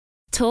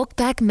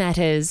Talkback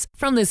Matters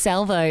from the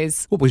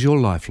Salvos. What was your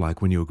life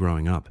like when you were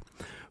growing up?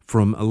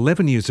 From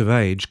 11 years of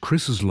age,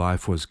 Chris's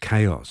life was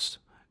chaos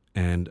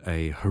and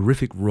a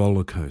horrific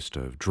roller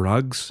coaster of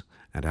drugs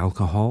and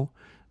alcohol,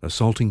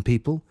 assaulting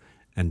people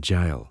and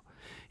jail.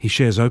 He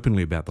shares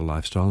openly about the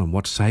lifestyle and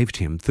what saved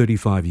him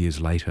 35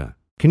 years later.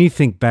 Can you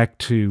think back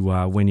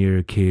to when you were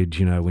a kid,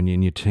 when you're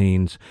in your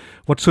teens?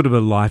 What sort of a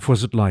life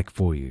was it like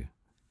for you?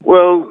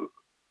 Well,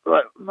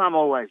 Mum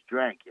always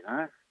drank,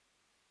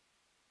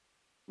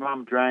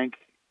 Mum drank,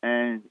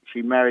 and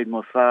she married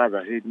my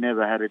father, who'd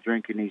never had a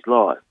drink in his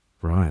life.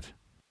 Right.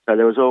 So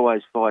there was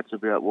always fights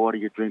about why do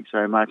you drink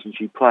so much, and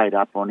she played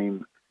up on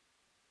him.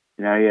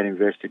 He had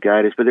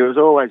investigators, but there was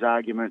always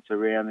arguments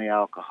around the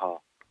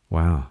alcohol.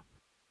 Wow.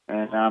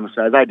 And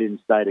so they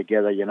didn't stay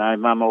together,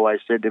 Mum always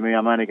said to me,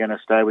 I'm only going to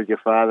stay with your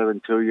father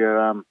until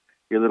your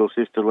little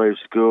sister leaves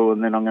school,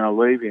 and then I'm going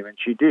to leave him, and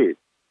she did.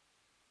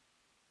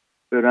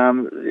 But,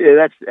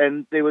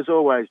 and there was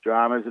always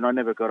dramas, and I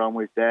never got on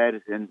with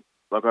Dad, and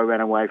I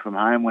ran away from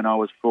home when I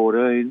was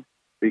 14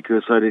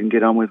 because I didn't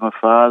get on with my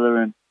father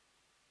and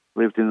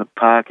lived in the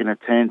park in a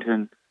tent.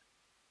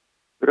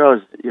 But I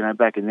was,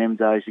 back in them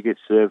days, you get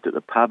served at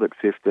the pub at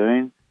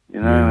 15,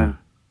 Yeah. and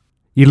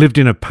You lived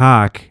in a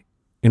park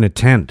in a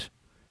tent?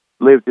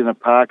 Lived in a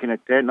park in a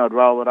tent, and I'd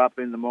roll it up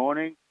in the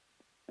morning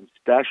and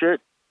stash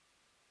it,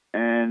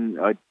 and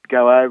I'd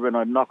go over and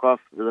I'd knock off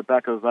to the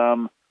back of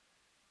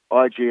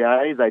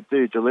IGA. They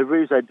do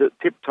deliveries.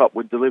 Tip Top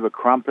would deliver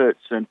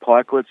crumpets and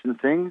pikelets and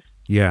things.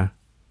 Yeah.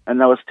 And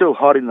they were still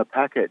hot in the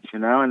package,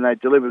 and they'd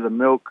deliver the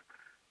milk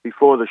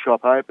before the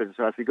shop opened.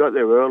 So if you got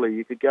there early,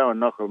 you could go and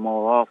knock them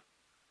all off.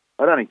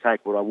 I'd only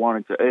take what I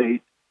wanted to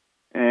eat.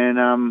 And,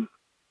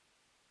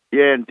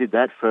 and did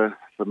that for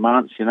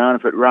months, and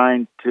if it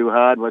rained too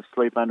hard, I'd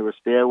sleep under a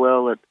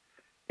stairwell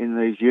in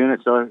these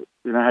units. I,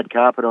 had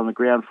carpet on the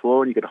ground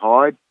floor and you could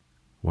hide.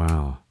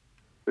 Wow.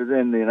 But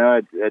then,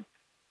 I'd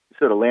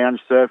sort of lounge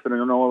surfing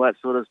and all that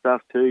sort of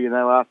stuff too,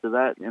 after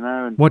that,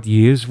 And What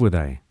years were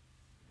they?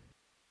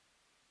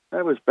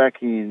 that was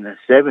back in the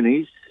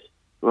 70s.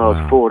 Well, Wow.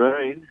 I was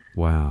 14.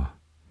 Wow.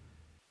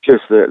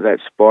 Just that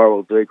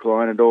spiral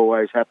decline had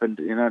always happened,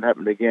 it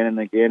happened again and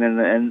again.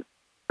 And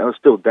I was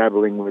still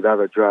dabbling with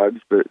other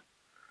drugs, but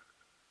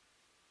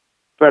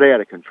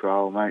out of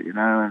control, mate,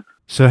 And,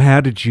 So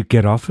how did you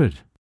get off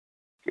it?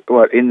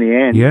 what, in the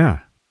end? Yeah.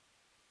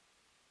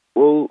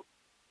 Well,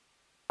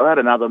 I had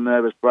another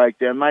nervous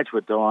breakdown. Mates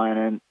were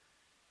dying,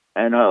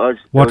 and I was...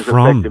 What was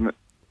from? affecting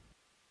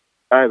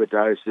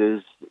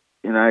overdoses,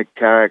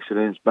 car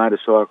accidents,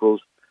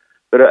 motorcycles.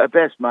 But a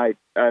best mate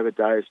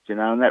overdosed,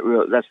 and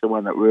that's the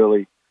one that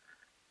really,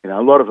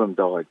 a lot of them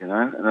died,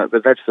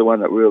 but that's the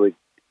one that really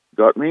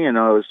got me, and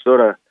I was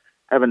sort of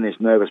having this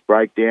nervous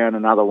breakdown,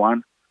 another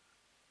one.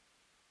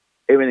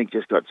 Everything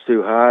just got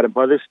too hard, and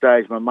by this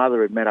stage, my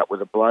mother had met up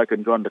with a bloke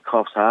and gone to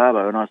Coffs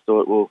Harbour, and I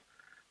thought, well,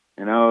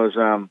 I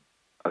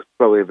was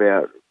probably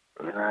about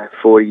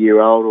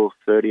 40-year-old or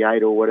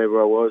 38 or whatever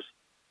I was.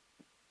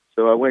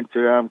 So I went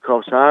to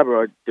Coffs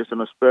Harbour, just on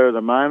a spur of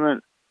the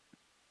moment.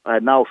 I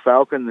had an old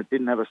Falcon that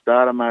didn't have a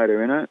starter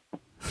motor in it.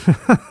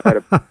 I had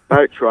a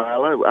boat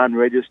trailer,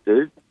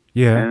 unregistered.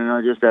 Yeah. And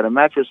I just had a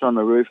mattress on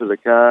the roof of the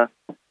car,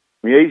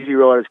 my Easy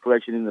Riders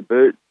collection in the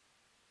boot,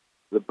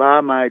 the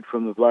barmaid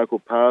from the local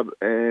pub,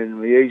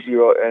 and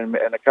the and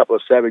a couple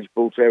of Savage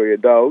Bull Terrier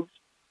dogs,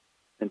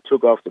 and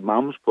took off to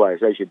Mum's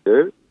place, as you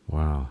do.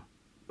 Wow.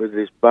 With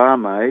this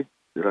barmaid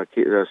that I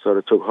sort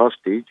of took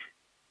hostage.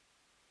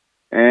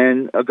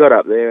 And I got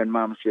up there, and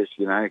Mum's just,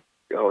 I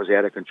was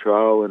out of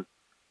control, and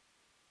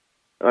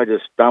I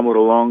just stumbled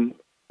along,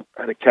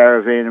 had a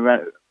caravan, and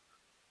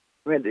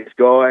met this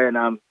guy,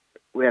 and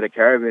we had a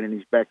caravan in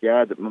his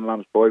backyard that my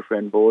mum's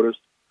boyfriend bought us.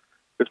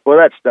 Because by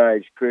that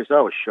stage, Chris,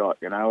 I was shot,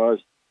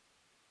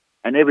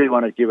 and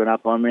everyone had given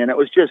up on me, and it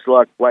was just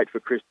like, wait for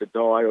Chris to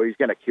die, or he's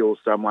going to kill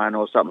someone,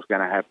 or something's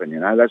going to happen,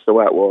 That's the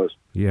way it was.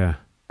 Yeah.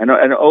 And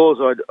all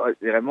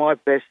my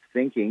best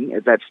thinking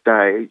at that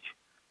stage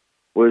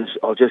was,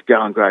 I'll just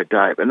go and grow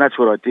dope, and that's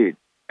what I did.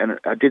 And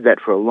I did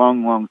that for a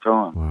long, long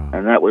time. Wow.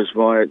 And that was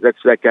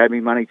that gave me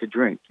money to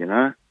drink,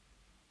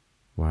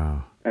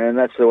 Wow. And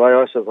that's the way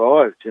I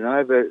survived,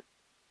 But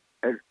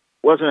it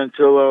wasn't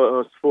until I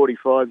was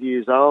 45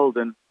 years old,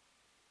 and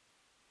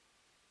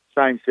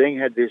same thing,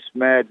 had this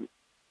mad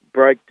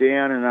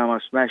breakdown, and I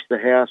smashed the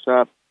house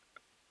up.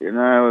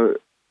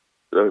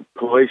 The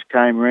police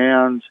came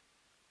round,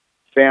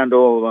 found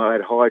I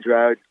had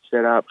hydro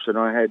setups, and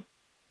I had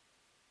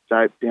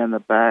dope down the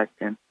back,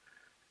 and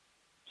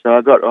so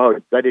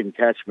they didn't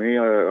catch me.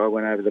 I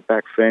went over the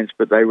back fence,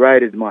 but they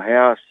raided my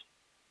house,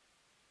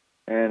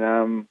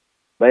 and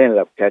they ended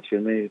up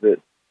catching me. But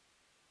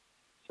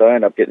so I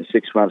ended up getting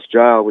 6 months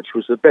jail, which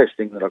was the best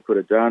thing that I could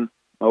have done.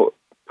 My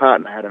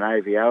partner had an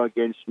AVO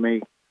against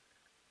me,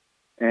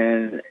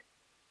 and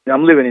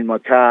I'm living in my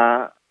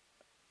car,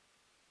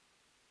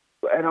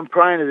 and I'm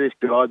praying to this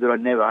God that I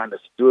never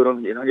understood.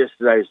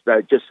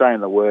 Just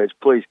saying the words,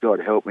 please God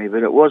help me.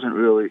 But it wasn't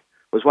really.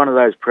 It was one of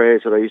those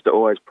prayers that I used to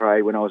always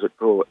pray when I was at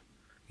court.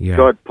 Yeah.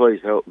 God, please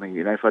help me.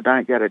 You know, if I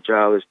don't go to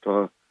jail this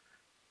time,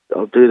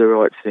 I'll do the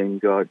right thing,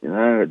 God. You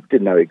know, I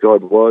didn't know who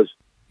God was.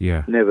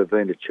 Yeah. Never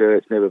been to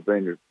church, never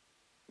been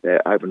to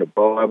open a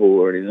Bible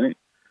or anything.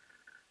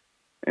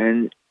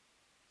 And,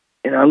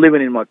 you know,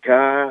 living in my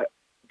car,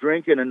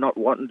 drinking and not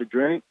wanting to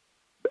drink.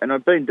 And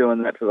I've been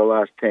doing that for the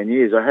last 10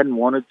 years. I hadn't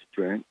wanted to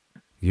drink,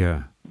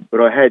 Yeah. but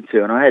I had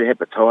to. And I had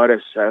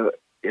hepatitis, so,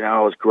 you know,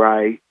 I was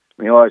grey.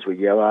 My eyes were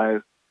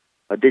yellow.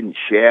 I didn't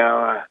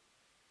shower.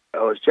 I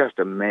was just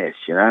a mess,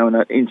 you know,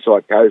 and in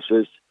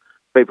psychosis.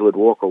 People would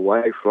walk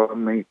away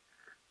from me.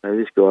 So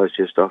this guy's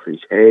just off his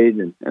head,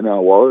 and I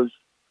was.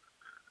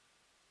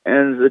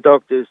 And the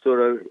doctors sort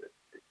of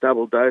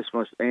double-dosed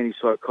my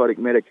antipsychotic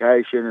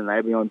medication, and they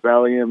had me on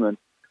Valium, and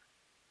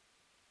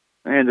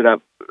I ended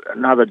up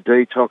another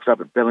detox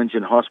up at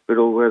Bellingen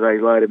Hospital where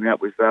they loaded me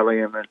up with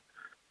Valium and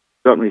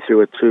got me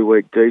through a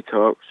 2-week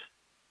detox.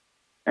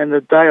 And the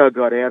day I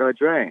got out, I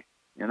drank.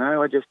 You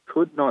know, I just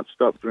could not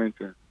stop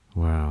drinking.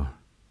 Wow.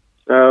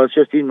 So I was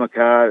just in my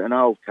car, an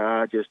old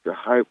car, just a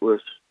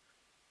hopeless,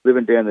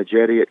 living down the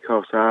jetty at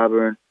Coffs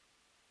Harbour. And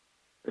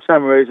for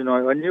some reason,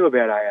 I knew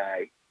about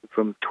AA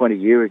from 20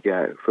 years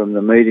ago, from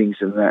the meetings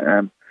and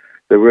the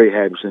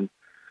rehabs. And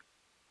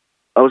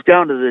I was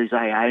going to these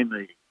AA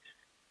meetings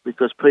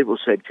because people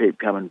said keep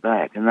coming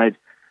back. And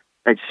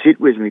they'd sit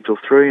with me till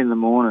 3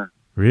 a.m.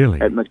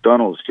 Really? at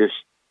McDonald's, just,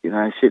 you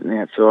know, sitting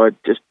outside,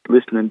 just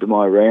listening to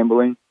my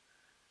rambling.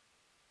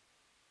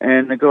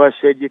 And the guy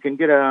said, you can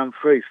get a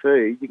free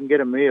feed, you can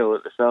get a meal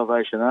at the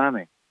Salvation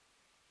Army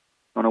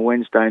on a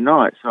Wednesday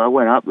night. So I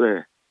went up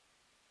there.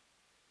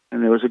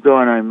 And there was a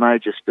guy named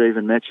Major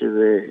Stephen Metcher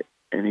there,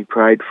 and he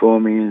prayed for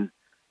me, and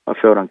I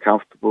felt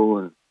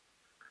uncomfortable.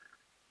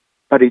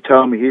 But he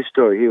told me his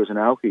story. He was an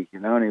alkie, you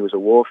know, and he was a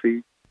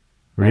wharfie.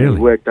 Really? And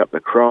he worked up the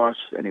cross,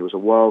 and he was a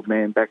wild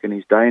man back in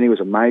his day, and he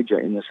was a major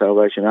in the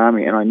Salvation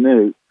Army, and I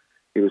knew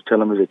he was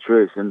telling me the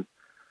truth. And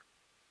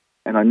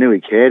I knew he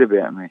cared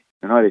about me,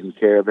 and I didn't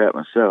care about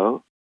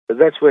myself. But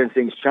that's when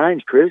things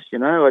changed, Chris. You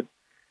know,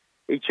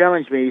 he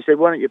challenged me. He said,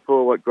 why don't you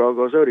pour what grog?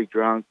 I was already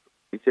drunk.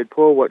 He said,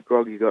 pour what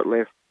grog you got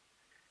left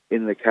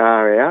in the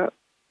car out,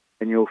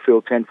 and you'll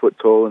feel 10 foot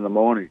tall in the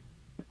morning.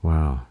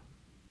 Wow.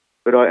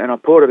 But I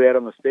poured it out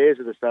on the stairs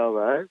of the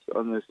Salvos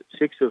on the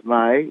 6th of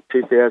May,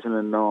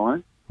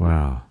 2009.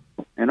 Wow.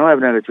 And I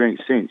haven't had a drink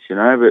since, you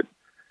know,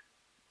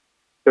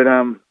 but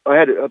I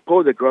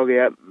poured the grog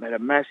out, had a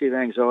massive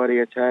anxiety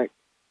attack.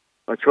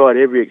 I tried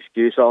every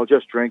excuse. I'll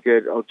just drink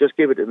it. I'll just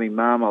give it to me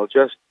mum. I'll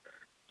just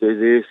do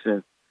this.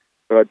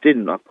 But I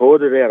didn't. I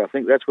poured it out. I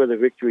think that's where the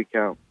victory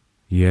came.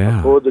 Yeah.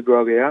 I poured the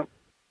grog out.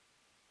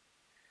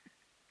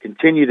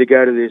 Continued to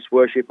go to this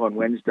worship on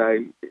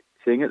Wednesday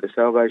thing at the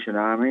Salvation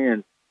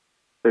Army.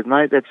 But,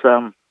 mate, that's...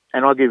 and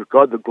I give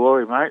God the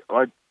glory, mate.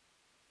 I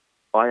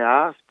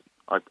asked.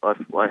 I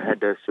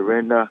had to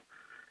surrender,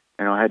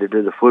 and I had to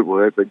do the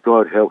footwork, but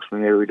God helps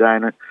me every day.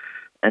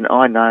 And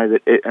I know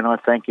that... and I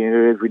thank Him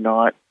every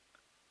night.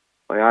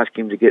 I ask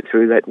Him to get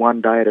through that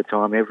one day at a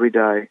time, every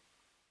day.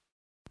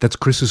 That's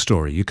Chris's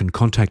story. You can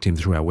contact him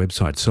through our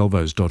website,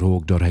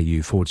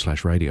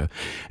 salvos.org.au/radio.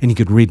 And you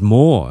can read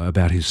more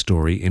about his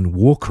story in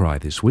War Cry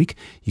this week.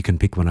 You can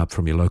pick one up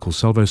from your local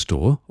Salvo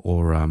store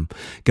or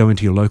go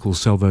into your local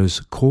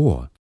Salvos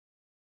core